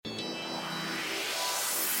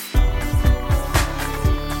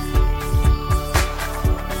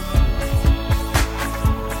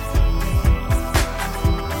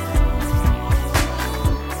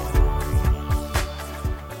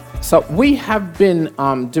So we have been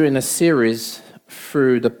doing a series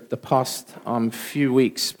through the past few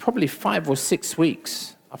weeks, probably 5 or 6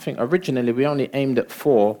 weeks. I think originally we only aimed at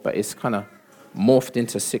 4, but it's kind of morphed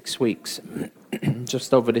into 6 weeks,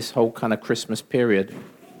 just over this whole kind of Christmas period.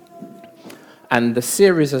 And the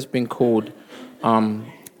series has been called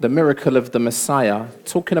The Miracle of the Messiah,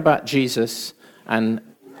 talking about Jesus and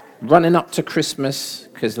running up to Christmas,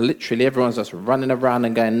 because literally everyone's just running around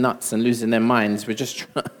and going nuts and losing their minds. We're just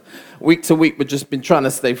week to week, we've just been trying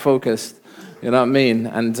to stay focused. You know what I mean?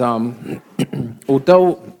 And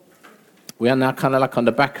although we are now kind of like on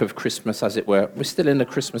the back of Christmas, as it were, we're still in the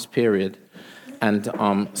Christmas period. And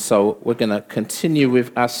so we're going to continue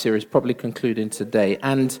with our series, probably concluding today.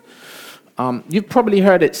 And you've probably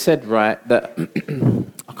heard it said, right, that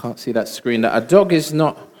I can't see that screen, that a dog is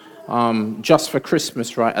not just for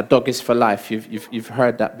Christmas, right? A dog is for life. You've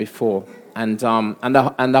heard that before. And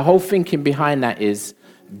the whole thinking behind that is,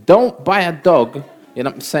 don't buy a dog, you know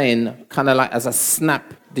what I'm saying, kind of like as a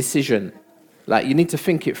snap decision. Like, you need to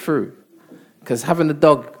think it through. Because having a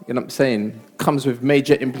dog, you know what I'm saying, comes with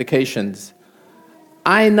major implications.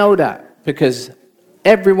 I know that because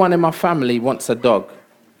everyone in my family wants a dog.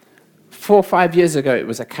 4 or 5 years ago, it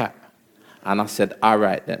was a cat. And I said, all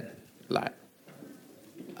right then. Like,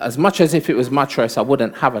 as much as if it was my choice, I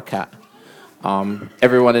wouldn't have a cat.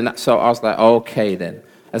 Everyone in that, so I was like, okay then.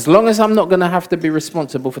 As long as I'm not going to have to be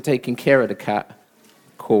responsible for taking care of the cat,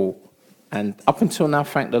 cool. And up until now,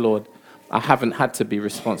 thank the Lord, I haven't had to be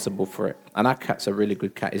responsible for it. And our cat's a really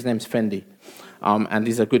good cat. His name's Fendi. And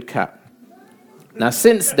he's a good cat. Now,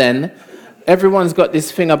 since then, everyone's got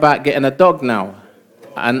this thing about getting a dog now.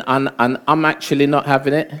 And I'm actually not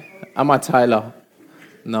having it. Am I, Tyler?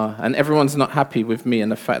 No. And everyone's not happy with me and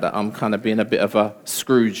the fact that I'm kind of being a bit of a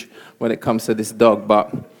Scrooge when it comes to this dog.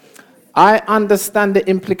 But I understand the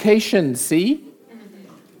implications, see?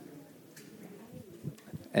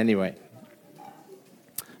 Anyway.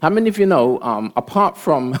 How many of you know, apart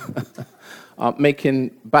from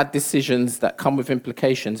making bad decisions that come with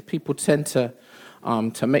implications, people tend to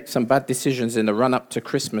make some bad decisions in the run-up to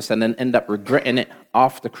Christmas and then end up regretting it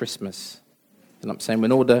after Christmas. You know what I'm saying?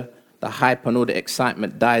 When all the hype and all the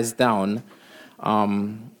excitement dies down,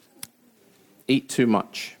 eat too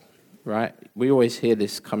much, right? We always hear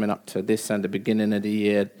this coming up to this and the beginning of the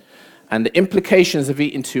year. And the implications of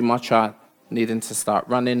eating too much are needing to start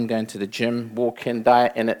running, going to the gym, walking,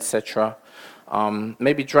 dieting, etc.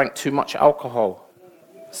 Maybe drank too much alcohol,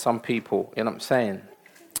 some people, you know what I'm saying?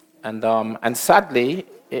 And sadly,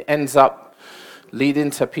 it ends up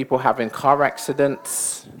leading to people having car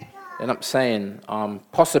accidents, you know what I'm saying?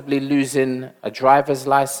 Possibly losing a driver's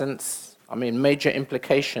license. I mean, major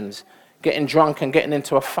implications. Getting drunk and getting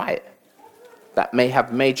into a fight. That may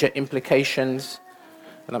have major implications.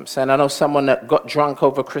 You know what I'm saying? I know someone that got drunk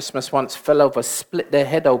over Christmas once, fell over, split their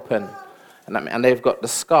head open. And they've got the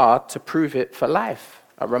scar to prove it for life.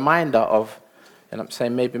 A reminder of, you know what I'm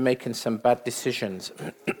saying, maybe making some bad decisions.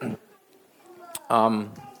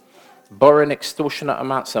 Borrowing extortionate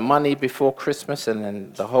amounts of money before Christmas, and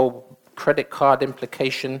then the whole credit card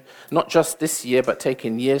implication, not just this year, but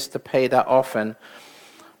taking years to pay that off. And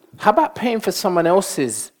how about paying for someone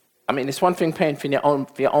else's? I mean, it's one thing paying for your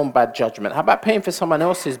own bad judgment. How about paying for someone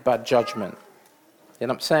else's bad judgment? You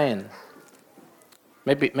know what I'm saying?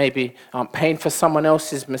 Maybe paying for someone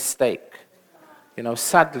else's mistake. You know,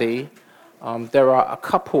 sadly, there are a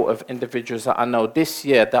couple of individuals that I know this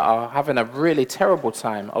year that are having a really terrible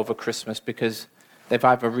time over Christmas because they've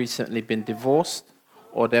either recently been divorced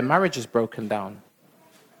or their marriage is broken down.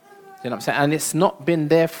 You know what I'm saying? And it's not been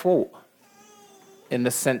their fault in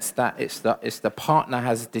the sense that it's the partner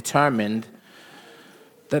has determined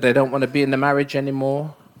that they don't want to be in the marriage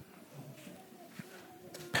anymore.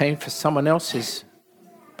 Paying for someone else's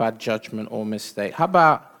bad judgment or mistake. How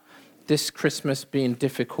about this Christmas being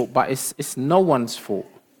difficult, but it's no one's fault?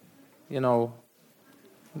 You know,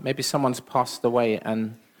 maybe someone's passed away,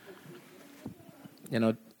 and, you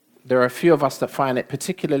know, there are a few of us that find it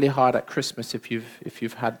particularly hard at Christmas if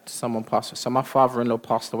you've had someone pass away. So my father-in-law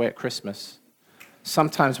passed away at Christmas.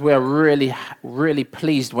 Sometimes we're really, really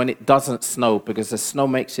pleased when it doesn't snow because the snow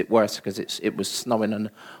makes it worse because it was snowing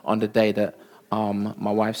on the day that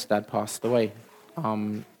my wife's dad passed away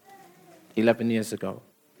 11 years ago.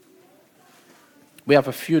 We have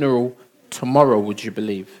a funeral tomorrow, would you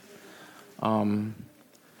believe? And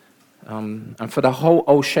for the whole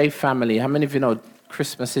O'Shea family, how many of you know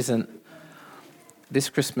this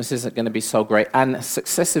Christmas isn't going to be so great? And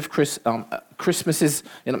successive Christmases,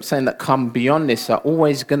 you know what I'm saying, that come beyond this are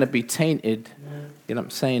always going to be tainted, you know what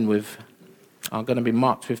I'm saying, are going to be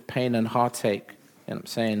marked with pain and heartache, you know what I'm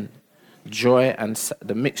saying,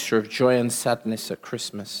 the mixture of joy and sadness at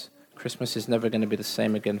Christmas. Christmas is never going to be the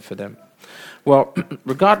same again for them. Well,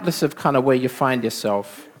 regardless of kind of where you find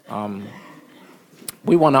yourself,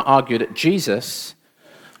 we want to argue that Jesus,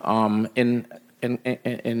 in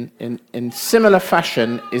similar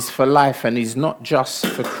fashion, is for life, and he's not just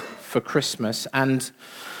for Christmas. And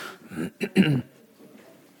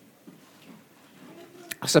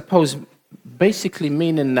I suppose basically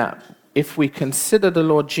meaning that if we consider the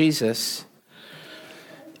Lord Jesus,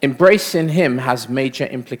 embracing him has major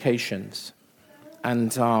implications.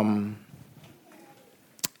 And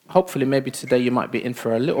hopefully maybe today you might be in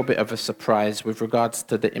for a little bit of a surprise with regards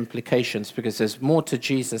to the implications, because there's more to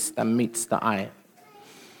Jesus than meets the eye.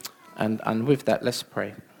 And with that, let's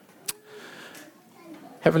pray.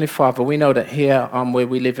 Heavenly Father, we know that here where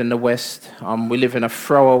we live in the West, we live in a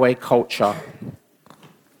throwaway culture.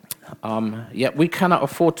 Yet we cannot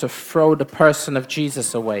afford to throw the person of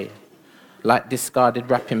Jesus away like discarded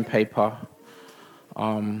wrapping paper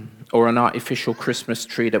or an artificial Christmas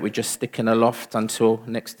tree that we just stick in a loft until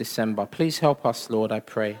next December. Please help us, Lord, I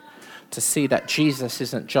pray, to see that Jesus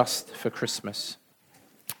isn't just for Christmas.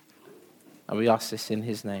 And we ask this in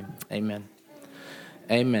his name. Amen.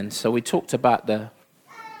 Amen. So we talked about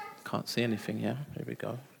can't see anything, yeah? Here we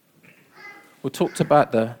go. We talked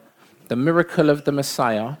about the miracle of the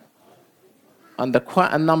Messiah under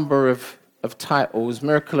quite a number of titles: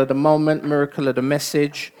 miracle of the moment, miracle of the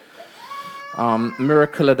message,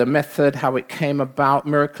 miracle of the method, how it came about,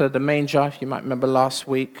 miracle of the manger, if you might remember last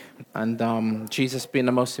week, and Jesus being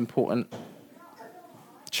the most important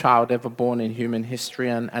child ever born in human history,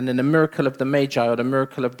 and then the miracle of the Magi, or the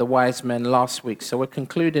miracle of the wise men, last week. So we're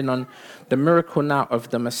concluding on the miracle now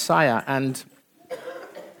of the Messiah, and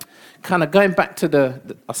kind of going back to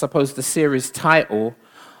I suppose the series title,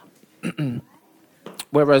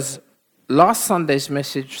 whereas last Sunday's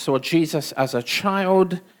message saw Jesus as a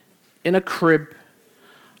child in a crib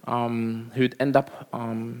who'd end up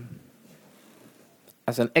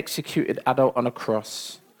as an executed adult on a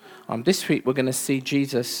cross. This week we're going to see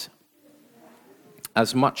Jesus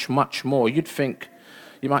as much, much more. You'd think,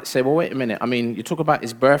 you might say, well, wait a minute. I mean, you talk about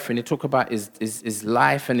his birth and you talk about his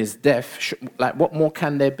life and his death. Like, what more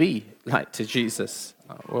can there be, like, to Jesus?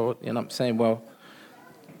 Well, you know what I'm saying? Well,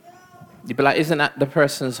 you'd be like, isn't that the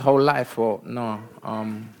person's whole life? Well, no.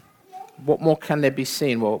 What more can there be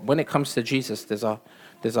seen? Well, when it comes to Jesus, there's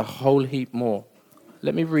a whole heap more.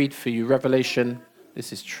 Let me read for you Revelation.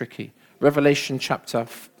 This is tricky. Revelation chapter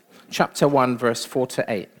 1, verse 4 to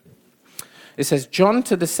 8. It says, John,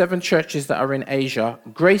 to the 7 churches that are in Asia,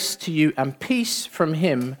 grace to you and peace from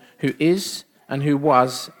him who is and who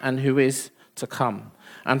was and who is to come,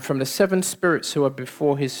 and from the 7 spirits who are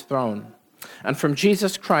before his throne, and from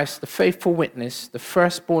Jesus Christ, the faithful witness, the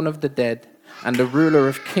firstborn of the dead, and the ruler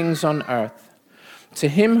of kings on earth. To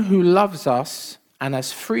him who loves us and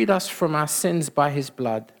has freed us from our sins by his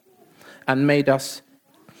blood, and made us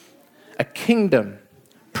a kingdom,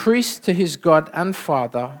 priests to his God and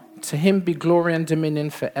Father, to him be glory and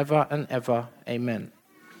dominion forever and ever. Amen.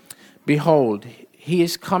 Behold, he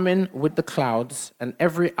is coming with the clouds, and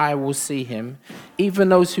every eye will see him, even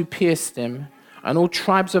those who pierced him, and all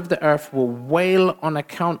tribes of the earth will wail on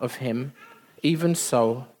account of him. Even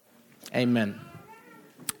so, amen.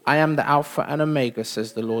 I am the Alpha and Omega,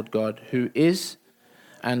 says the Lord God, who is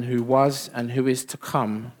and who was and who is to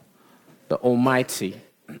come, the Almighty.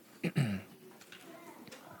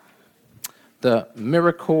 The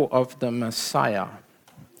miracle of the Messiah.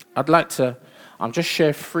 I'd like to just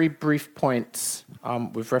share 3 brief points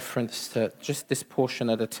with reference to just this portion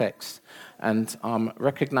of the text. And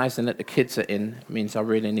recognizing that the kids are in means I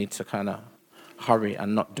really need to kind of hurry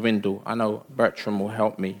and not dwindle. I know Bertram will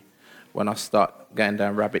help me when I start going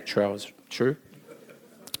down rabbit trails. True?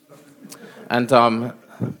 And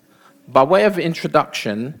by way of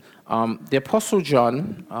introduction, the Apostle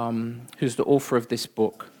John, who's the author of this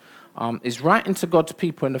book, is writing to God's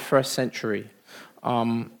people in the 1st century.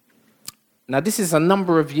 Now, this is a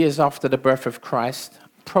number of years after the birth of Christ,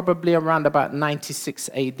 probably around about 96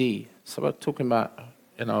 AD. So we're talking about,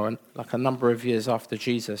 like a number of years after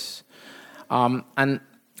Jesus. And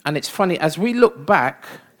it's funny, as we look back,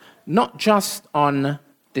 not just on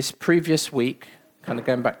this previous week, kind of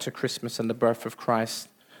going back to Christmas and the birth of Christ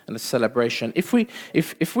and the celebration, if we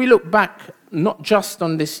look back not just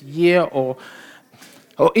on this year or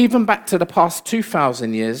even back to the past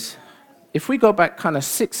 2,000 years, if we go back kind of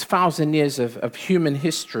 6,000 years of human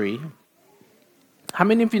history, how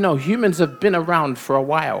many of you know humans have been around for a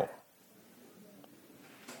while?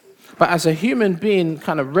 But as a human being,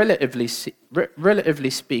 kind of relatively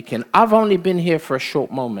speaking, I've only been here for a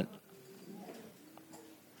short moment.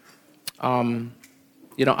 we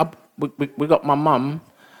got my mum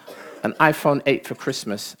an iPhone 8 for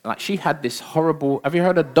Christmas. Like, she had this horrible, have you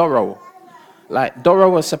heard of Doro? Like, Doro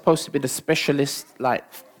was supposed to be the specialist, like,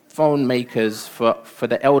 phone makers for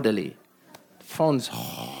the elderly. Phone's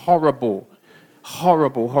horrible.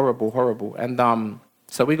 And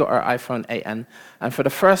so we got our iPhone 8, and for the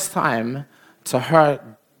first time, to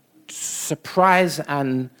her surprise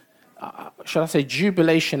and, should I say,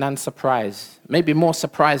 jubilation and surprise, maybe more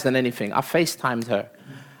surprise than anything, I FaceTimed her,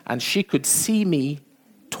 and she could see me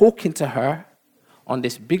talking to her on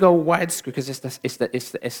this big old widescreen, because it's the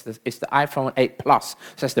iPhone 8 Plus,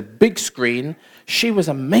 so it's the big screen. She was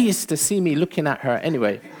amazed to see me looking at her.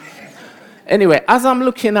 Anyway, as I'm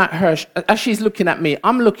looking at her, as she's looking at me,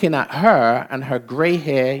 I'm looking at her and her grey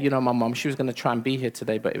hair. You know, my mum, she was going to try and be here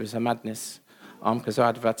today, but it was a madness, because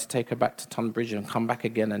I'd have had to take her back to Tonbridge and come back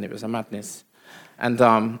again, and it was a madness. And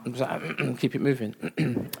I was like, keep it moving.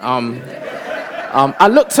 I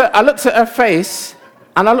looked at her face,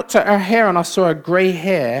 and I looked at her hair, and I saw her grey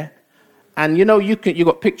hair. And you know, you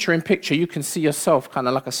got picture in picture, you can see yourself kind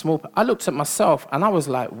of like a small. I looked at myself, and I was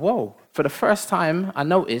like, whoa. For the first time, I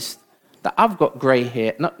noticed that I've got grey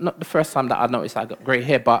hair. Not the first time that I noticed I got grey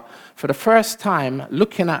hair, but for the first time,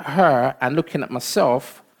 looking at her and looking at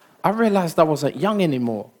myself, I realized I wasn't young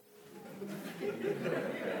anymore.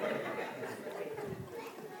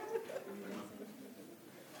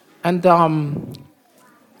 And,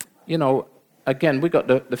 you know, again, we got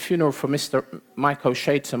the funeral for Mr. Mike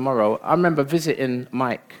O'Shea tomorrow. I remember visiting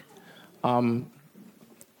Mike, you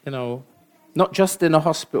know, not just in the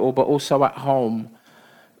hospital, but also at home,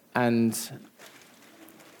 and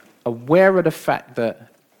aware of the fact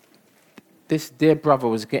that this dear brother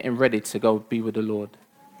was getting ready to go be with the Lord. You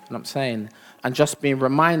know what I'm saying? And just being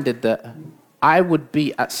reminded that I would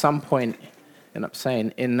be at some point, you know what I'm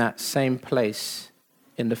saying, in that same place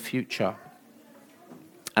in the future.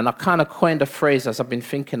 And I kind of coined a phrase as I've been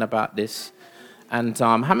thinking about this. And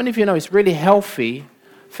how many of you know it's really healthy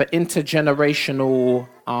for intergenerational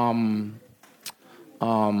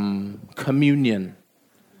communion?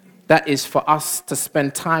 That is for us to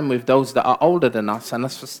spend time with those that are older than us, and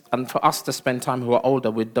for us to spend time who are older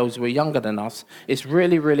with those who are younger than us. It's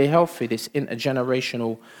really, really healthy, this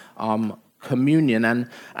intergenerational communion.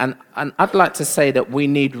 And I'd like to say that we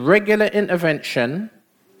need regular intervention,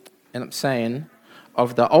 you know what I'm saying,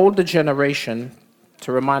 of the older generation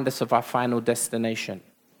to remind us of our final destination.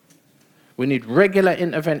 We need regular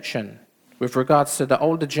intervention with regards to the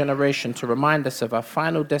older generation to remind us of our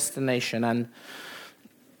final destination. And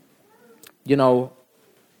you know,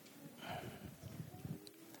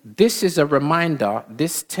 this is a reminder,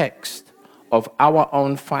 this text, of our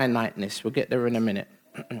own finiteness. We'll get there in a minute.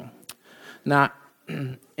 Now,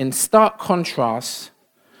 in stark contrast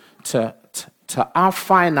to our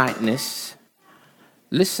finiteness,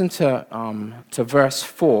 listen to verse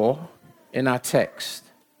 4 in our text,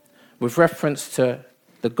 with reference to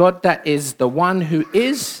the God that is the one who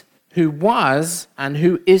is, who was, and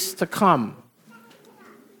who is to come.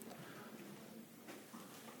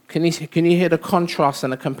 Can you hear the contrast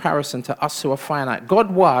and the comparison to us who are finite?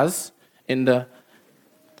 God was in the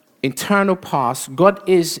eternal past, God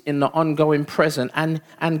is in the ongoing present,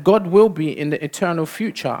 and God will be in the eternal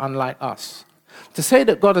future, unlike us. To say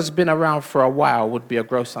that God has been around for a while would be a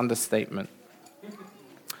gross understatement.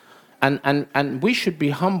 And we should be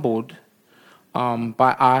humbled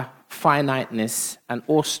by our finiteness and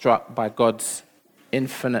awestruck by God's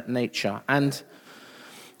infinite nature. And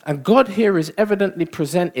God here is evidently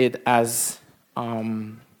presented as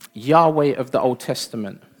Yahweh of the Old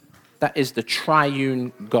Testament. That is the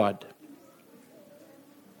triune God.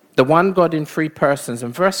 The one God in three persons.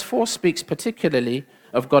 And verse 4 speaks particularly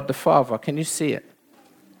of God the Father. Can you see it?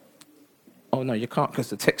 Oh, no, you can't because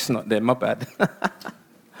the text's not there. My bad.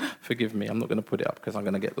 Forgive me. I'm not going to put it up because I'm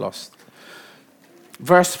going to get lost.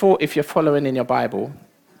 Verse 4, if you're following in your Bible,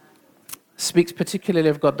 speaks particularly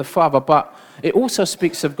of God the Father, but it also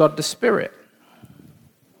speaks of God the Spirit.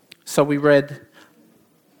 So we read,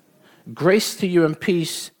 grace to you and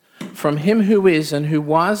peace from him who is and who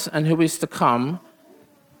was and who is to come,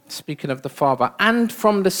 speaking of the Father, and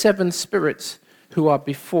from the seven spirits who are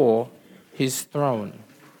before his throne.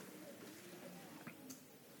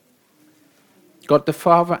 God the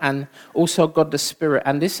Father and also God the Spirit.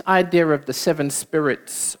 And this idea of the seven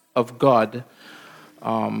spirits of God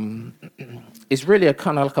is really a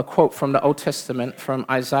kind of like a quote from the Old Testament, from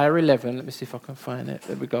Isaiah 11. Let me see if I can find it.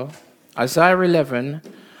 There we go. Isaiah 11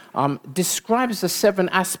 describes the seven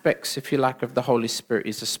aspects, if you like, of the Holy Spirit.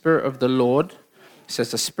 He's the Spirit of the Lord. It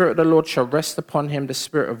says, the Spirit of the Lord shall rest upon him, the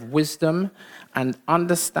Spirit of wisdom and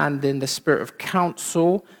understanding, the Spirit of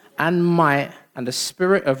counsel and might and the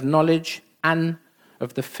spirit of knowledge and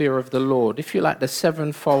of the fear of the Lord. If you like, the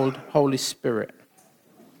sevenfold Holy Spirit.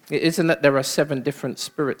 It isn't that there are 7 different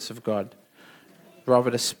spirits of God. Rather,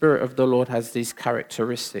 the Spirit of the Lord has these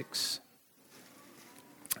characteristics.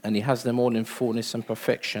 And he has them all in fullness and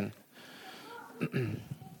perfection.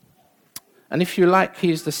 And if you like,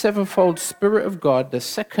 he is the sevenfold Spirit of God, the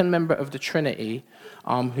second member of the Trinity,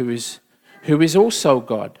 who is also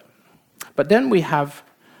God. But then we have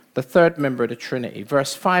the third member of the Trinity.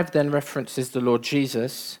 Verse 5 then references the Lord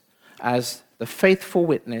Jesus as the faithful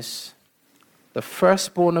witness, the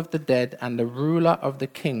firstborn of the dead, and the ruler of the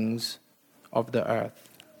kings of the earth.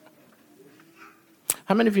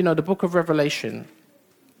 How many of you know the book of Revelation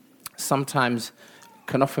sometimes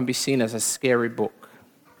can often be seen as a scary book?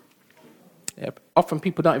 Yeah, often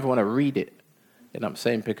people don't even want to read it, you know what I'm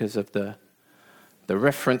saying, because of the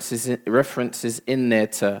references in there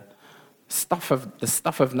to the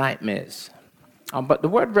stuff of nightmares. But the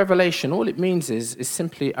word revelation, all it means is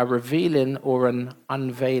simply a revealing or an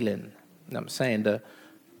unveiling. You know what I'm saying?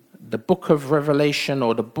 The book of Revelation,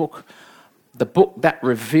 or the book that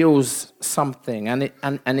reveals something, and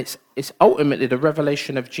it's ultimately the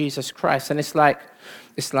revelation of Jesus Christ. And it's like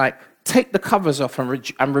take the covers off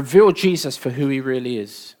and reveal Jesus for who he really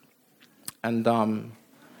is. And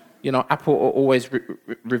Apple are always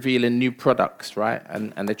revealing new products, right?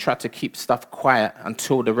 And they try to keep stuff quiet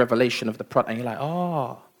until the revelation of the product. And you're like,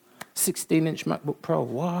 16-inch MacBook Pro,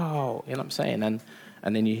 wow. You know what I'm saying?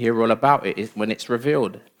 And then you hear all about it when it's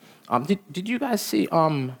revealed. Did you guys see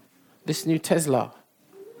this new Tesla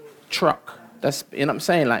truck? That's, you know what I'm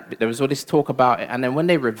saying? Like, there was all this talk about it, and then when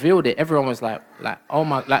they revealed it, everyone was like, oh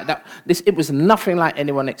my, like that. It was nothing like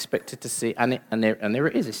anyone expected to see, and there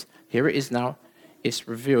it is. Here it is now. It's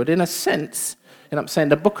revealed. In a sense, you know what I'm saying?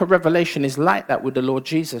 The book of Revelation is like that with the Lord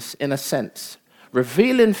Jesus, in a sense,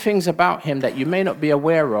 revealing things about him that you may not be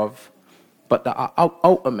aware of, but that are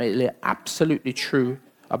ultimately absolutely true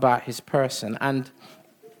about his person. And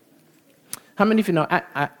how many of you know?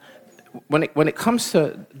 When it comes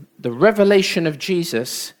to the revelation of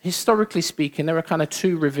Jesus, historically speaking, there are kind of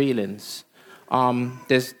 2 revealings.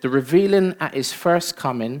 There's the revealing at his first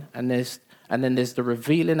coming, and then there's the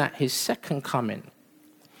revealing at his second coming.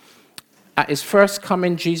 At his first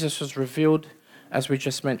coming, Jesus was revealed, as we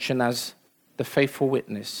just mentioned, as the faithful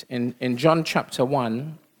witness. In John chapter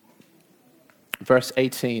 1, verse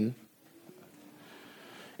 18,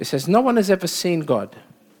 it says, "No one has ever seen God.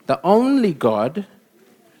 The only God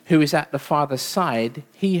who is at the Father's side,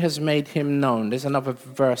 he has made him known." There's another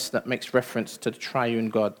verse that makes reference to the triune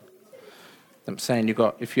God. I'm saying you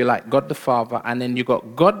got, if you like, God the Father, and then you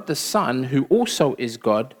got God the Son, who also is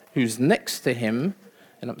God, who's next to him.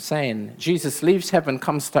 And I'm saying Jesus leaves heaven,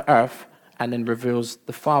 comes to earth, and then reveals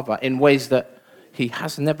the Father in ways that he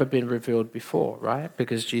has never been revealed before, right?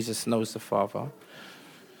 Because Jesus knows the Father.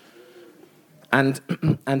 And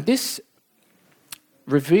this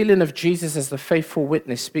revealing of Jesus as the faithful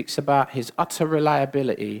witness speaks about his utter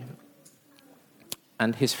reliability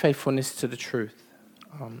and his faithfulness to the truth,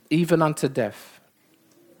 even unto death.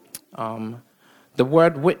 The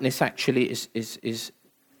word witness actually is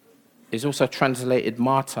also translated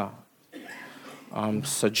martyr.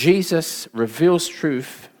 So Jesus reveals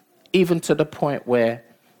truth even to the point where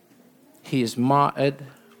he is martyred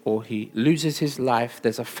or he loses his life.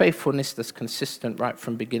 There's a faithfulness that's consistent right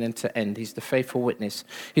from beginning to end. He's the faithful witness.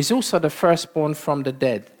 He's also the firstborn from the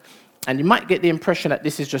dead. And you might get the impression that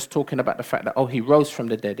this is just talking about the fact that, he rose from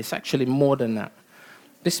the dead. It's actually more than that.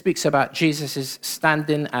 This speaks about Jesus'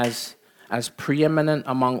 standing as preeminent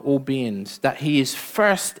among all beings, that he is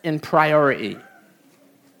first in priority.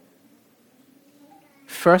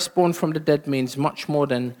 Firstborn from the dead means much more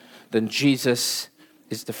than Jesus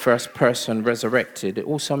is the first person resurrected. It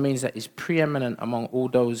also means that he's preeminent among all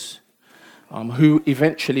those who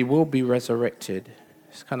eventually will be resurrected.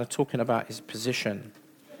 It's kind of talking about his position.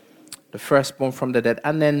 The firstborn from the dead.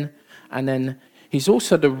 And then he's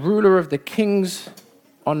also the ruler of the kings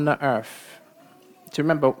on the earth. Do you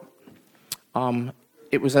remember,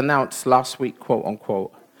 it was announced last week, quote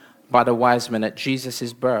unquote, by the wise men at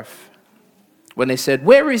Jesus' birth, when they said,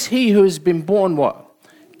 "Where is he who has been born," what?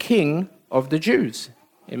 King of the Jews,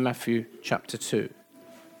 in Matthew chapter 2.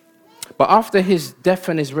 But after his death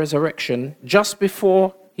and his resurrection, just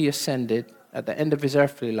before he ascended, at the end of his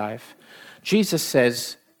earthly life, Jesus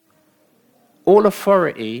says, "All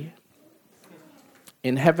authority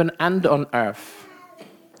in heaven and on earth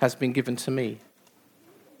has been given to me."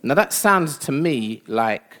 Now that sounds to me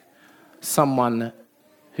like someone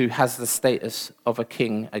who has the status of a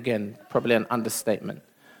king. Again, probably an understatement.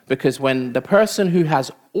 Because when the person who has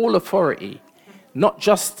all authority not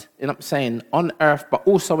just, I'm saying, on earth, but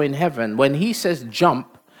also in heaven. When he says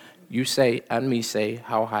jump, you say, and me say,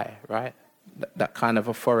 how high, right? That kind of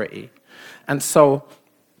authority. And so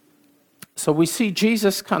we see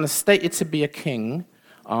Jesus kind of stated to be a king,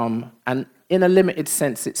 and in a limited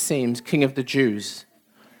sense, it seems, king of the Jews.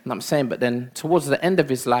 And I'm saying, but then towards the end of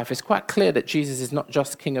his life, it's quite clear that Jesus is not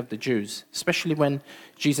just king of the Jews, especially when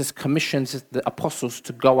Jesus commissions the apostles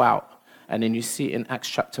to go out. And then you see in Acts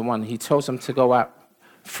chapter 1, he tells them to go out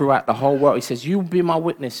throughout the whole world. He says, you will be my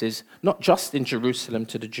witnesses, not just in Jerusalem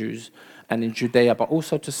to the Jews and in Judea, but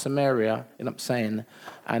also to Samaria,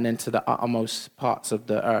 and then to the uttermost parts of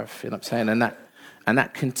the earth, and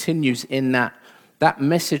that continues in that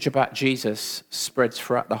message about Jesus spreads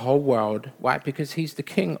throughout the whole world. Why? Because he's the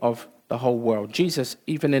king of the whole world. Jesus,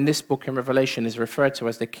 even in this book in Revelation, is referred to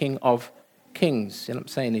as the King of Kings.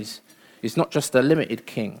 He's not just a limited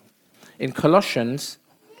king. In Colossians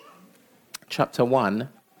chapter 1,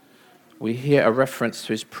 we hear a reference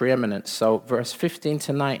to his preeminence. So verse 15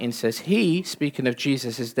 to 19 says, he, speaking of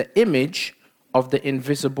Jesus, is the image of the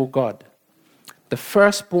invisible God, the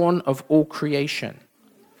firstborn of all creation.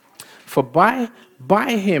 For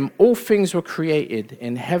by him all things were created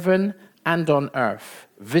in heaven and on earth,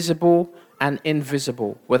 visible and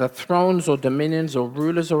invisible, whether thrones or dominions or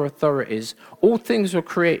rulers or authorities. All things were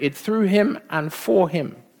created through him and for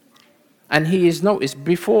him. And he is noticed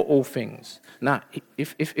before all things. Now,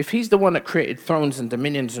 if he's the one that created thrones and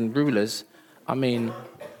dominions and rulers,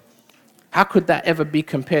 how could that ever be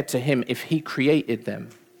compared to him if he created them?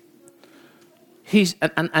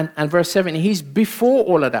 And verse 7, he's before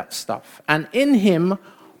all of that stuff. And in him,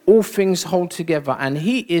 all things hold together. And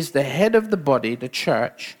he is the head of the body, the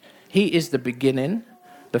church. He is the beginning,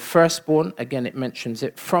 the firstborn, again it mentions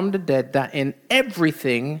it, from the dead, that in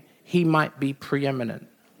everything he might be preeminent.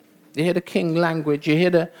 You hear the king language, you hear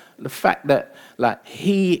the fact that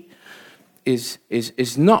he is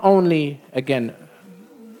not only, again,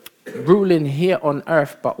 ruling here on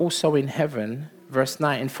earth, but also in heaven. Verse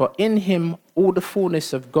 9, for in him all the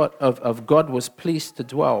fullness of God was pleased to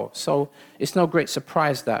dwell. So it's no great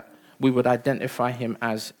surprise that we would identify him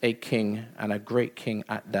as a king, and a great king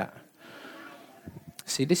at that.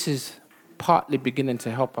 See, this is partly beginning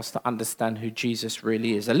to help us to understand who Jesus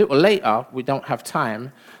really is. A little later, we don't have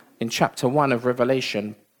time, in chapter 1 of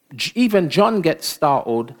Revelation, even John gets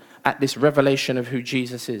startled at this revelation of who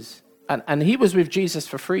Jesus is. And he was with Jesus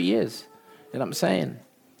for 3 years. You know what I'm saying?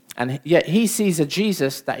 And yet he sees a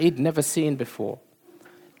Jesus that he'd never seen before.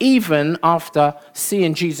 Even after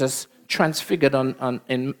seeing Jesus transfigured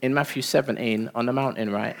in Matthew 17 on the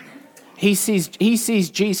mountain, right? He sees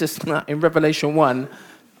Jesus in Revelation 1,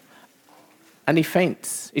 and he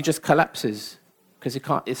faints. He just collapses because he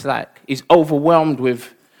can't. It's like he's overwhelmed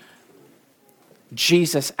with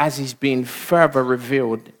Jesus as he's being further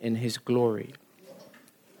revealed in his glory.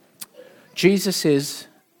 Jesus is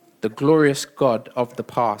the glorious God of the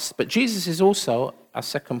past. But Jesus is also, our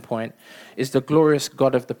second point, is the glorious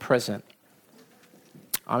God of the present.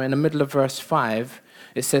 In the middle of verse 5,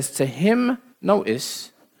 it says, to him,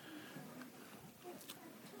 notice,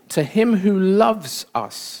 to him who loves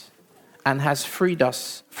us and has freed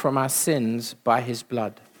us from our sins by his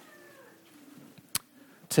blood.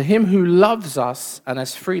 To him who loves us and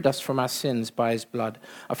has freed us from our sins by his blood.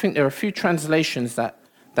 I think there are a few translations that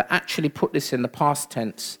actually put this in the past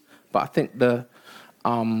tense, but I think the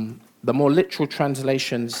more literal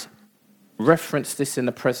translations reference this in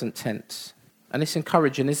the present tense. And it's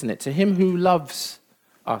encouraging, isn't it? To him who loves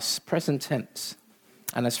us, present tense,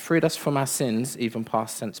 and has freed us from our sins, even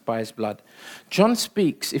past tense, by his blood. John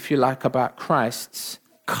speaks, if you like, about Christ's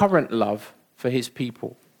current love for his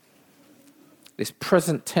people. This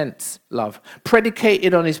present tense love,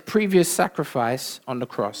 predicated on his previous sacrifice on the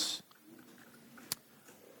cross.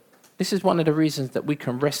 This is one of the reasons that we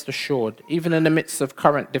can rest assured, even in the midst of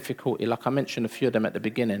current difficulty, like I mentioned a few of them at the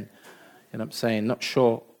beginning. You know what I'm saying? Not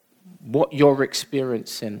sure what you're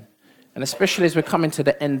experiencing. And especially as we're coming to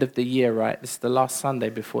the end of the year, right? This is the last Sunday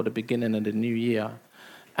before the beginning of the new year.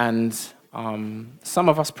 And some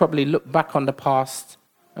of us probably look back on the past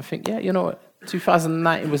and think, yeah, you know what?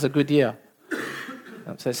 2019 was a good year.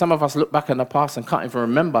 So some of us look back in the past and can't even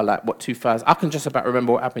remember I can just about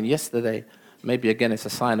remember what happened yesterday. Maybe again it's a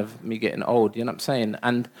sign of me getting old, you know what I'm saying?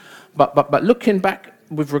 And but looking back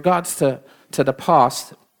with regards to the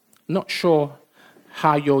past, not sure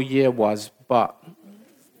how your year was, but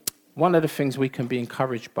one of the things we can be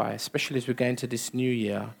encouraged by, especially as we go into this new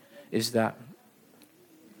year, is that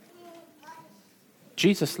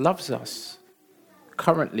Jesus loves us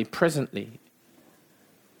currently, presently.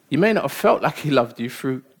 You may not have felt like he loved you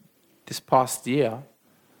through this past year.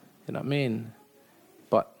 You know what I mean?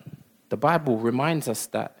 But the Bible reminds us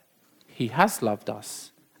that he has loved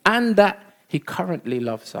us and that he currently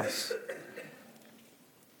loves us.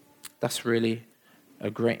 That's really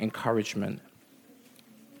a great encouragement.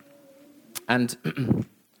 And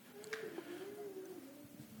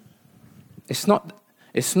it's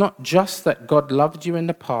not just that God loved you in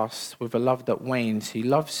the past with a love that wanes. He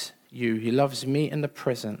loves you. He loves me in the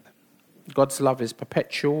present. God's love is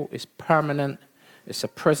perpetual, is permanent. It's a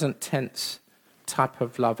present tense type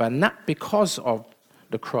of love. And that because of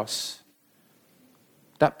the cross.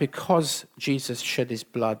 That because Jesus shed his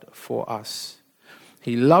blood for us.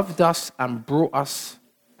 He loved us and brought us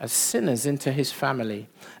as sinners into his family.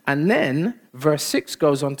 And then verse 6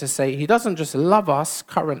 goes on to say he doesn't just love us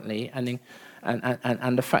currently and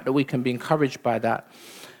the fact that we can be encouraged by that.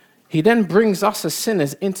 He then brings us as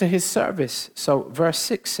sinners into his service. So verse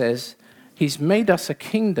 6 says, he's made us a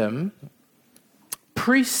kingdom,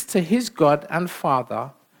 priests to his God and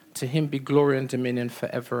Father, to him be glory and dominion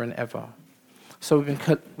forever and ever. So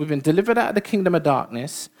we've been delivered out of the kingdom of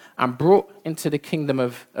darkness and brought into the kingdom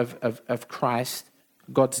of Christ,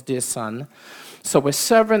 God's dear Son. So we're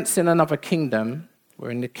servants in another kingdom. We're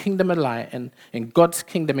in the kingdom of light and in God's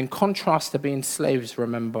kingdom, in contrast to being slaves,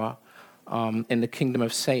 remember, in the kingdom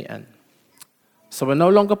of Satan. So we're no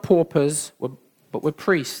longer paupers, but we're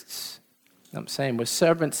priests. You know what I'm saying? We're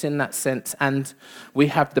servants in that sense, and we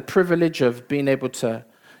have the privilege of being able to,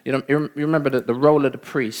 you remember that the role of the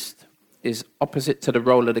priest is opposite to the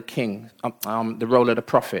role of the king, the role of the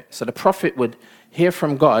prophet. So the prophet would hear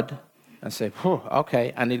from God and say,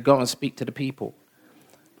 okay, and he'd go and speak to the people.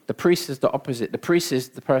 The priest is the opposite. The priest is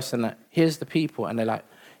the person that hears the people, and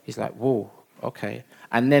he's like, whoa, okay,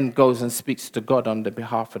 and then goes and speaks to God on the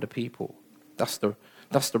behalf of the people. That's the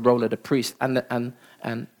role of the priest. And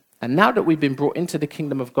now that we've been brought into the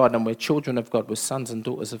kingdom of God and we're children of God, we're sons and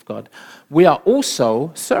daughters of God, we are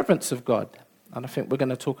also servants of God. And I think we're going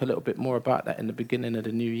to talk a little bit more about that in the beginning of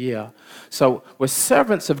the new year. So we're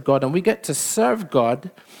servants of God, and we get to serve God,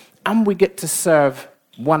 and we get to serve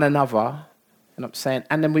one another. You know what I'm saying?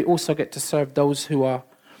 And then we also get to serve those who are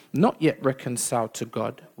not yet reconciled to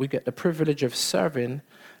God. We get the privilege of serving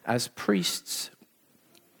as priests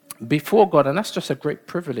before God, and that's just a great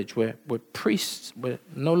privilege. We're priests. We're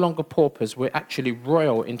no longer paupers. We're actually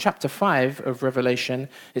royal. In chapter 5 of Revelation,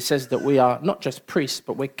 it says that we are not just priests,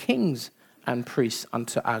 but we're kings and priests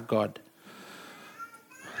unto our God.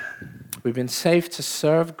 We've been saved to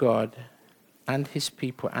serve God and his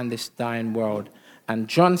people and this dying world. And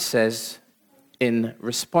John says, in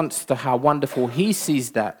response to how wonderful he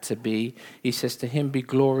sees that to be, he says, to him be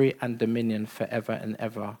glory and dominion forever and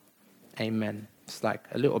ever. Amen. It's like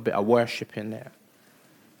a little bit of worship in there.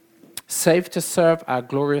 Saved to serve our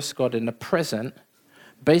glorious God in the present,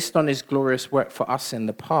 based on his glorious work for us in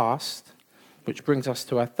the past, which brings us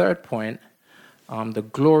to our third point, the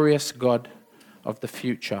glorious God of the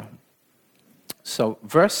future. So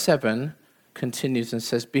verse 7 continues and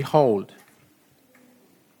says, behold,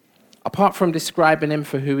 apart from describing him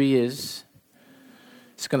for who he is,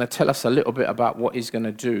 it's going to tell us a little bit about what he's going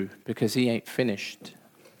to do, because he ain't finished.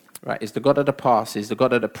 Right? He's the God of the past, he's the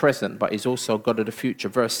God of the present, but he's also God of the future.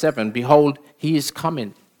 Verse 7, behold, he is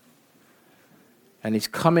coming. And he's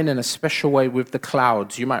coming in a special way with the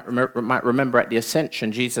clouds. You might remember at the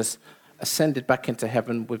ascension, Jesus ascended back into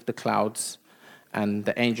heaven with the clouds. And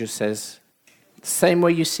the angel says, the same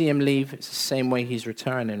way you see him leave, it's the same way he's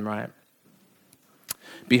returning, right?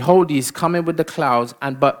 Behold, he's coming with the clouds.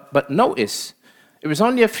 But notice, it was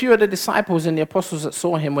only a few of the disciples and the apostles that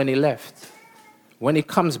saw him when he left. When he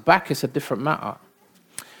comes back, it's a different matter.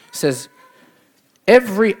 It says,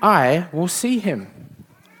 every eye will see him.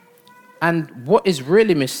 And what is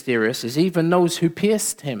really mysterious is even those who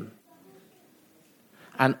pierced him.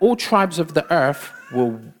 And all tribes of the earth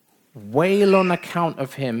will wail on account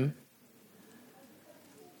of him.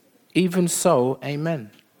 Even so,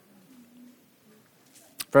 amen.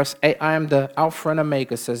 Verse 8, I am the Alpha and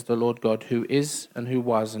Omega, says the Lord God, who is and who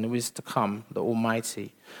was and who is to come, the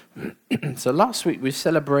Almighty. So last week we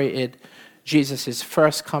celebrated Jesus'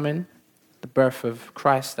 first coming, the birth of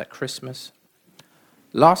Christ at Christmas.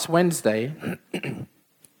 Last Wednesday,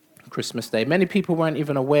 Christmas Day, many people weren't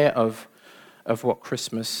even aware of what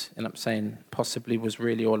Christmas, and I'm saying possibly was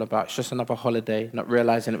really all about. It's just another holiday, not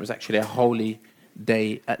realizing it was actually a holy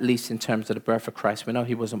day, at least in terms of the birth of Christ. We know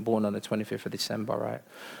he wasn't born on the 25th of December,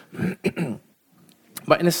 right?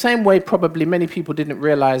 But in the same way, probably many people didn't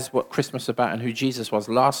realize what Christmas was about and who Jesus was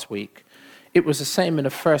last week. It was the same in the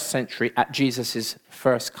first century at Jesus'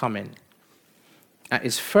 first coming. At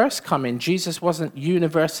his first coming, Jesus wasn't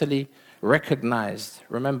universally recognized,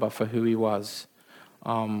 remember, for who he was.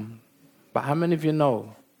 But how many of you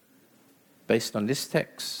know, based on this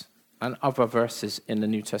text and other verses in the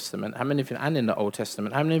New Testament, how many of you, and in the Old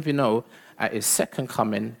Testament, how many of you know at his second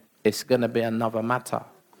coming, it's going to be another matter?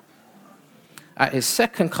 At his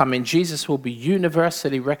second coming, Jesus will be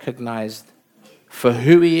universally recognized for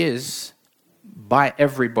who he is by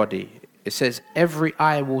everybody. It says every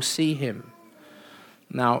eye will see him.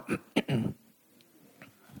 Now, it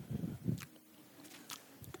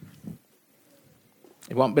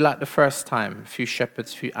won't be like the first time. A few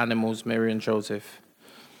shepherds, a few animals, Mary and Joseph.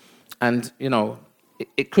 And, you know,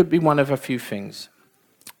 it could be one of a few things.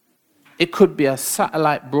 It could be a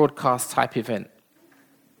satellite broadcast type event.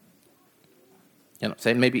 You know what I'm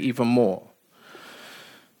saying? Maybe even more.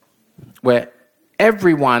 Where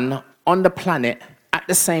everyone on the planet at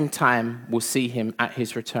the same time will see him at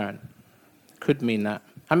his return. Could mean that.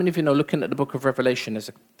 How many of you know, looking at the book of Revelation, there's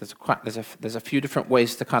a few different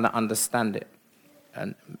ways to kind of understand it.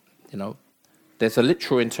 And, you know, there's a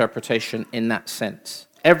literal interpretation in that sense.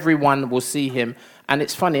 Everyone will see him. And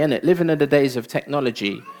it's funny, isn't it? Living in the days of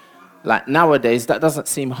technology, like nowadays, that doesn't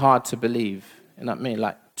seem hard to believe. You know what I mean?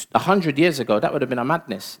 Like 100 years ago, that would have been a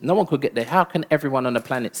madness. No one could get there. How can everyone on the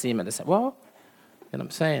planet see him at the same? Well, you know what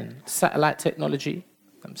I'm saying? Satellite technology. You know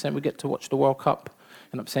what I'm saying? We get to watch the World Cup.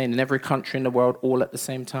 You know what I'm saying? In every country in the world, all at the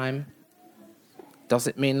same time. Does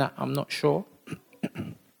it mean that? I'm not sure.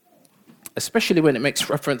 Especially when it makes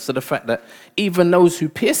reference to the fact that even those who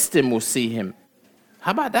pierced him will see him.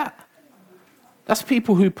 How about that? That's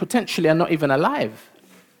people who potentially are not even alive.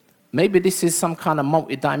 Maybe this is some kind of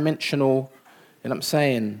multi-dimensional, you know what I'm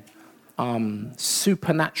saying,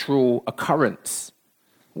 supernatural occurrence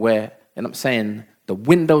where, you know what I'm saying, the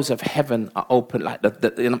windows of heaven are open, like you know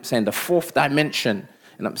what I'm saying, the fourth dimension,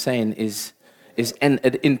 you know what I'm saying, is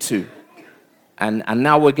entered into. And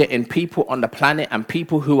now we're getting people on the planet and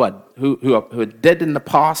people who are dead in the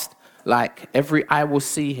past, like every eye will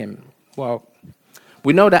see him. Well,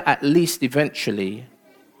 we know that at least eventually,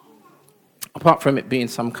 apart from it being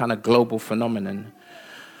some kind of global phenomenon,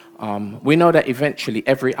 we know that eventually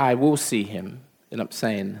every eye will see him, you know what I'm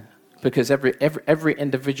saying? Because every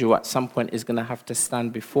individual at some point is going to have to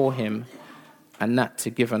stand before him and that to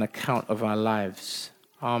give an account of our lives.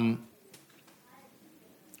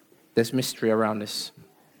 There's mystery around this.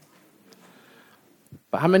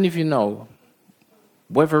 But how many of you know,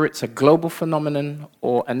 whether it's a global phenomenon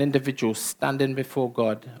or an individual standing before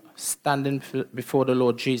God, standing before the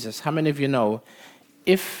Lord Jesus, how many of you know,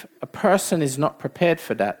 if a person is not prepared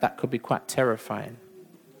for that, that could be quite terrifying?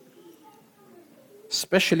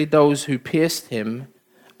 Especially those who pierced him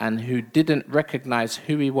and who didn't recognize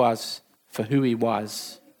who he was for who he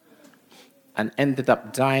was and ended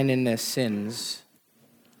up dying in their sins.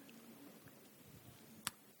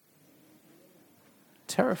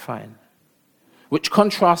 Terrifying. Which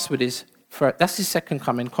contrasts with his first, that's his second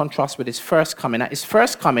coming, contrasts with his first coming. At his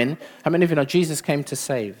first coming, how many of you know Jesus came to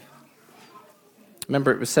save?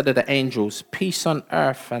 Remember, it was said of the angels, peace on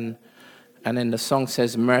earth, and then the song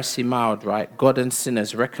says, mercy mild, right? God and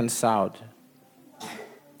sinners reconciled.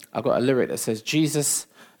 I've got a lyric that says, Jesus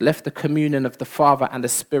left the communion of the Father and the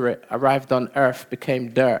Spirit, arrived on earth, became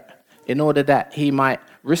dirt, in order that he might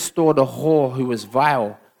restore the whore who was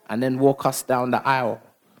vile, and then walk us down the aisle.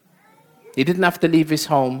 He didn't have to leave his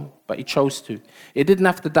home, but he chose to. He didn't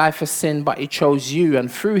have to die for sin, but he chose you.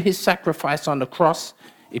 And through his sacrifice on the cross,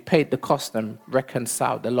 he paid the cost and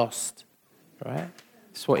reconciled the lost. Right?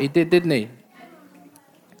 That's what he did, didn't he?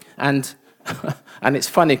 And and it's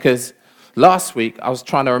funny because last week I was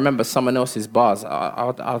trying to remember someone else's bars.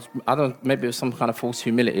 I don't, maybe it was some kind of false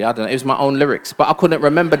humility. I don't know. It was my own lyrics, but I couldn't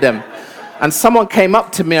remember them. And someone came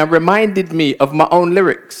up to me and reminded me of my own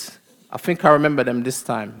lyrics. I think I remember them this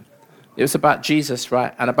time. It was about Jesus,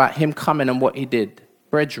 right? And about him coming and what he did.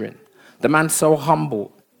 Brethren, the man's so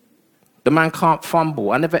humble. The man can't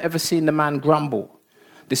fumble. I never ever seen the man grumble.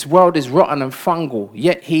 This world is rotten and fungal,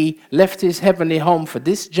 yet he left his heavenly home for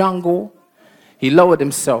this jungle. He lowered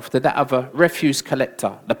himself to that of a refuse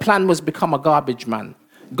collector. The plan was become a garbage man,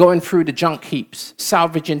 going through the junk heaps,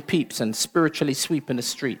 salvaging peeps and spiritually sweeping the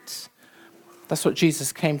streets. That's what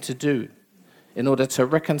Jesus came to do in order to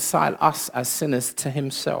reconcile us as sinners to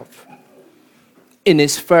himself. In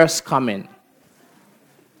his first coming,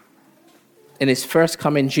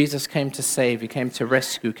 Jesus came to save, he came to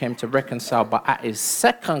rescue, came to reconcile. But at his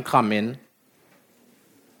second coming,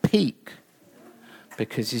 peak,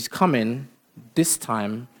 because he's coming this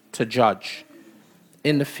time to judge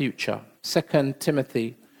in the future. 2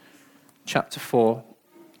 Timothy chapter 4,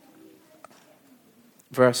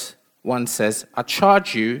 verse 1 says, I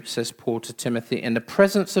charge you, says Paul to Timothy, in the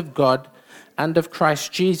presence of God and of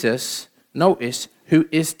Christ Jesus, notice, who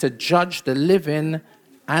is to judge the living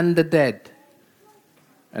and the dead.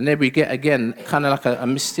 And there we get, again, kind of like a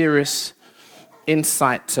mysterious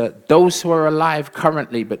insight to those who are alive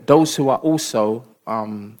currently, but those who are also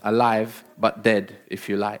alive but dead, if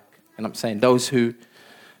you like. And I'm saying those who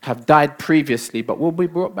have died previously but will be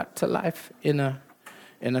brought back to life in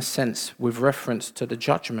a sense with reference to the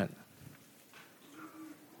judgment.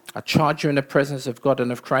 I charge you in the presence of God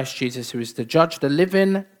and of Christ Jesus, who is to judge the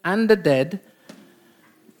living and the dead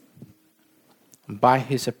by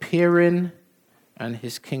his appearing and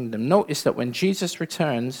his kingdom. Notice that when Jesus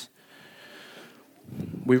returns,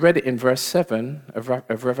 we read it in verse 7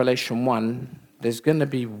 of Revelation 1, there's going to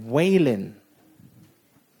be wailing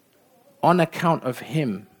on account of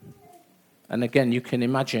him. And again, you can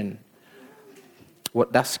imagine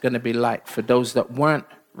what that's going to be like for those that weren't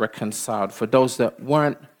reconciled, for those that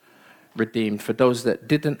weren't redeemed, for those that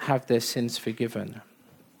didn't have their sins forgiven.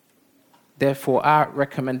 Therefore, our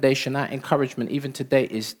recommendation, our encouragement even today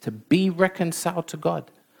is to be reconciled to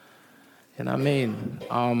God. You know what I mean?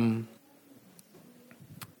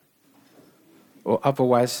 Or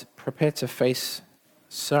otherwise, prepare to face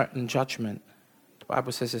certain judgment. The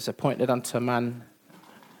Bible says it's appointed unto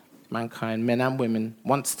mankind, men and women,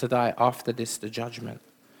 once to die, after this the judgment.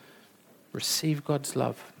 Receive God's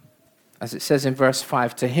love. As it says in verse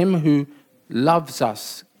 5, to him who loves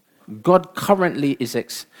us, God currently is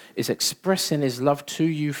expressing his love to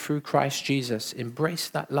you through Christ Jesus. Embrace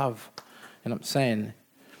that love. And I'm saying,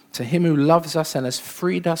 to him who loves us and has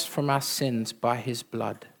freed us from our sins by his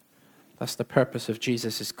blood. That's the purpose of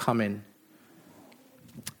Jesus' coming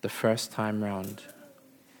the first time round.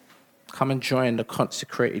 Come and join the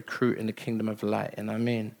consecrated crew in the kingdom of light. And I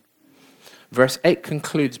mean, verse 8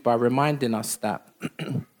 concludes by reminding us that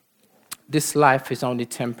this life is only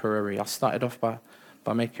temporary. I started off by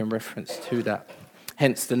making reference to that.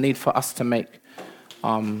 Hence the need for us to make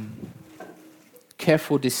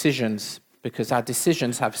careful decisions, because our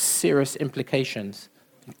decisions have serious implications,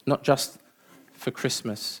 not just for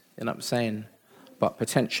Christmas, you know what I'm saying, but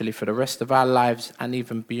potentially for the rest of our lives and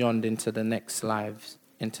even beyond into the next life.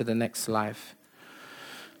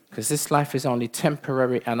 Because this life is only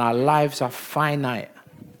temporary and our lives are finite.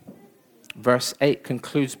 Verse 8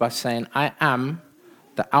 concludes by saying, I am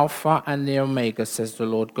the Alpha and the Omega, says the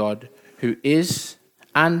Lord God, who is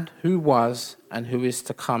and who was and who is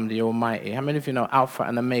to come, the Almighty. How many of you know Alpha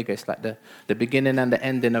and Omega? It's like the beginning and the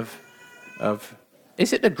ending of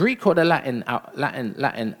is it the Greek or the Latin?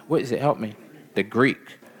 Latin. What is it? Help me. The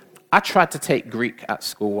Greek. I tried to take Greek at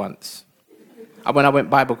school once. When I went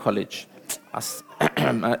Bible college. Is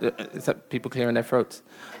that people clearing their throats?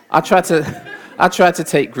 I tried to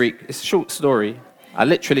take Greek. It's a short story. I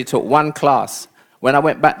literally took one class. When I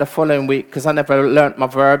went back the following week, because I never learnt my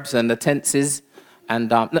verbs and the tenses, and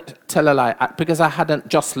tell a lie, because I hadn't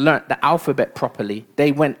just learnt the alphabet properly,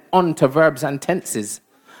 they went on to verbs and tenses.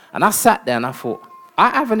 And I sat there and I thought, I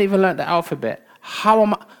haven't even learnt the alphabet. How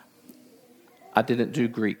am I? I didn't do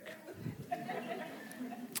Greek.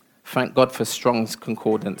 Thank God for Strong's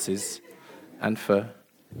concordances and for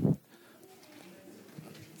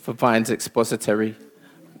Vine's expository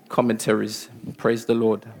commentaries. Praise the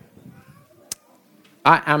Lord.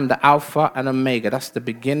 I am the Alpha and Omega. That's the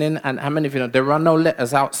beginning. And how many of you know there are no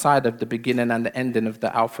letters outside of the beginning and the ending of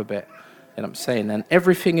the alphabet? And I'm saying, and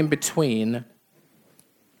everything in between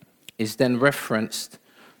is then referenced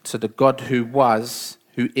to the God who was,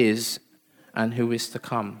 who is, and who is to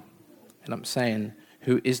come. And I'm saying,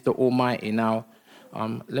 who is the Almighty. Now,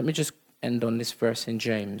 let me just end on this verse in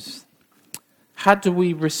James. How do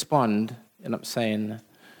we respond, and I'm saying,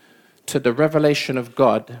 to the revelation of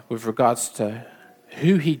God with regards to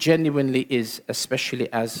who he genuinely is,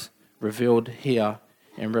 especially as revealed here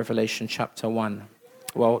in Revelation chapter 1?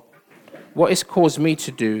 Well, what it's caused me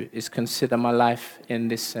to do is consider my life in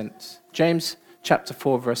this sense. James chapter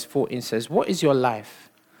 4, verse 14 says, what is your life?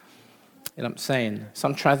 You know what I'm saying?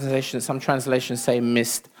 Some translations say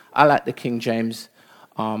mist. I like the King James,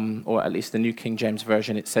 or at least the New King James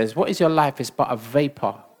Version. It says, what is your life? It's but a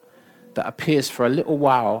vapor that appears for a little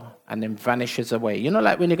while and then vanishes away. You know,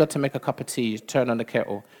 like when you go to make a cup of tea, you turn on the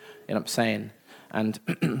kettle, you know what I'm saying? And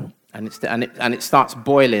and it starts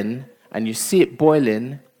boiling, and you see it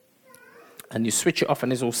boiling, and you switch it off,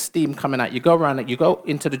 and there's all steam coming out. You go around it, you go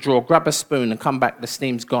into the drawer, grab a spoon, and come back, the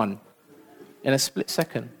steam's gone in a split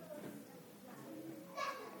second.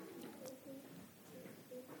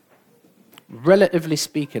 Relatively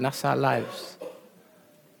speaking, that's our lives. You know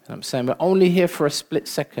what I'm saying? We're only here for a split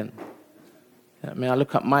second. You know what I mean, I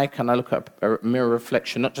look at Mike and I look at a mirror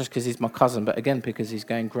reflection, not just because he's my cousin, but again because he's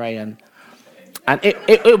going grey. And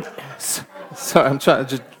it sorry, I'm trying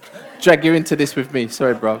to just drag you into this with me.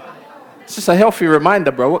 Sorry, bro. It's just a healthy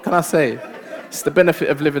reminder, bro. What can I say? It's the benefit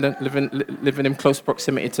of living in close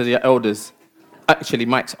proximity to the elders. Actually,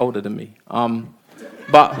 Mike's older than me.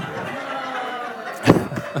 But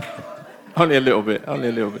only a little bit.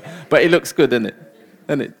 But he looks good, isn't it?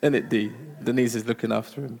 Isn't it, D? Denise is looking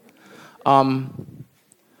after him.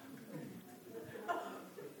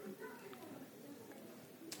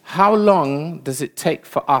 How long does it take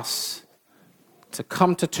for us to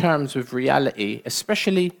come to terms with reality,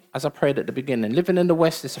 especially, as I prayed at the beginning, living in the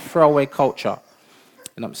West is a throwaway culture,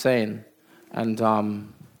 you know what I'm saying? And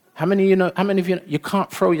how many of you know, you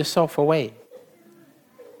can't throw yourself away?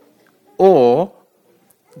 Or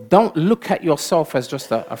don't look at yourself as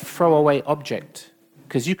just a throwaway object,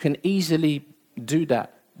 because you can easily do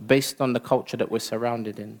that based on the culture that we're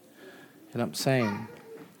surrounded in. You know what I'm saying?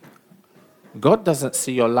 God doesn't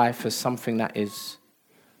see your life as something that is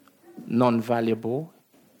non-valuable.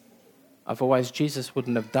 Otherwise, Jesus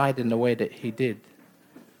wouldn't have died in the way that he did.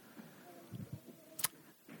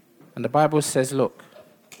 And the Bible says, look,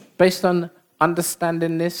 based on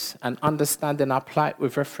understanding this and understanding our plight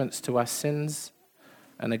with reference to our sins,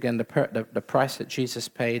 and again, the price that Jesus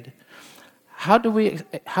paid,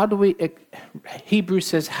 Hebrews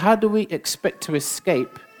says, how do we expect to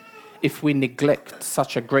escape if we neglect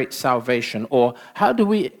such a great salvation? Or how do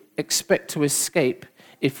we expect to escape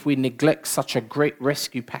if we neglect such a great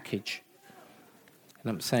rescue package?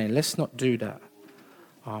 And I'm saying, let's not do that.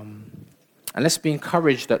 And let's be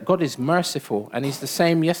encouraged that God is merciful, and he's the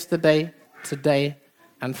same yesterday, today,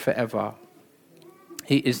 and forever.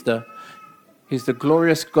 He's the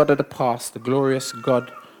glorious God of the past, the glorious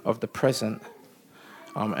God of the present,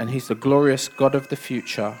 and he's the glorious God of the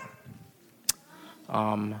future.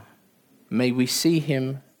 May we see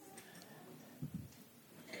him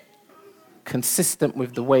consistent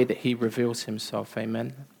with the way that he reveals himself.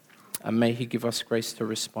 Amen. And may he give us grace to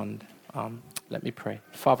respond. Let me pray.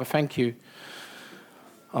 Father, thank you.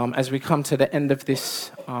 As we come to the end of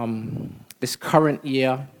this current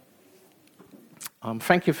year,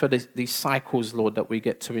 thank you for these cycles, Lord, that we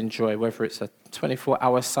get to enjoy, whether it's a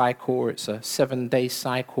 24-hour cycle or it's a 7-day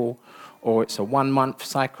cycle, or it's a 1-month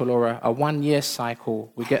cycle or a 1-year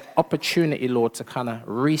cycle. We get opportunity, Lord, to kind of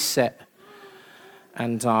reset.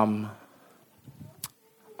 And I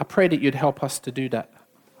pray that you'd help us to do that,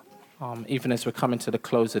 even as we're coming to the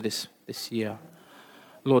close of this year.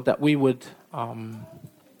 Lord, that we would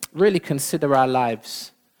really consider our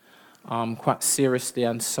lives quite seriously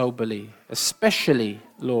and soberly, especially,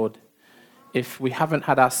 Lord, if we haven't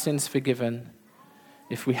had our sins forgiven,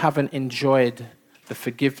 if we haven't enjoyed the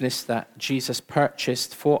forgiveness that Jesus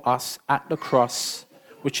purchased for us at the cross,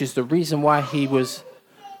 which is the reason why he was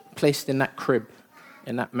placed in that crib,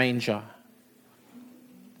 in that manger.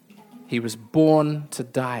 He was born to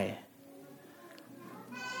die.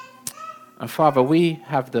 And Father, we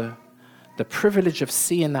have the privilege of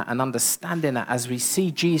seeing that and understanding that as we see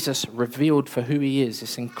Jesus revealed for who he is.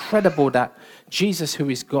 It's incredible that Jesus, who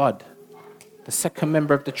is God, the second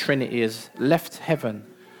member of the Trinity, has left heaven,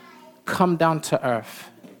 come down to earth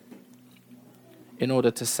in order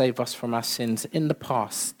to save us from our sins in the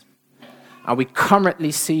past. And we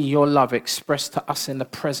currently see your love expressed to us in the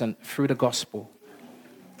present through the gospel,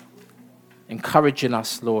 encouraging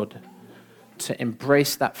us, Lord, to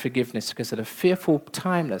embrace that forgiveness because of the fearful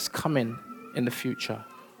time that's coming in the future.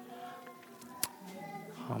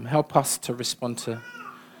 Help us to respond to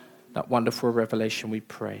that wonderful revelation, we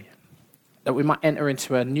pray, that we might enter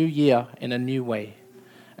into a new year in a new way.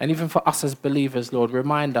 And even for us as believers, Lord,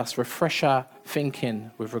 remind us, refresh our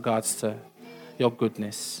thinking with regards to your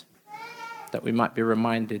goodness, that we might be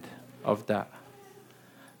reminded of that.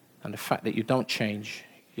 And the fact that you don't change,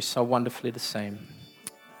 you're so wonderfully the same.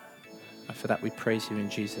 And for that we praise you in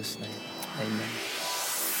Jesus' name. Amen.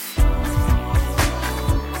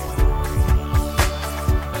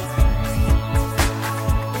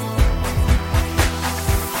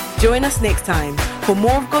 Join us next time for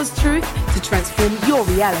more of God's truth to transform your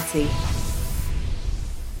reality.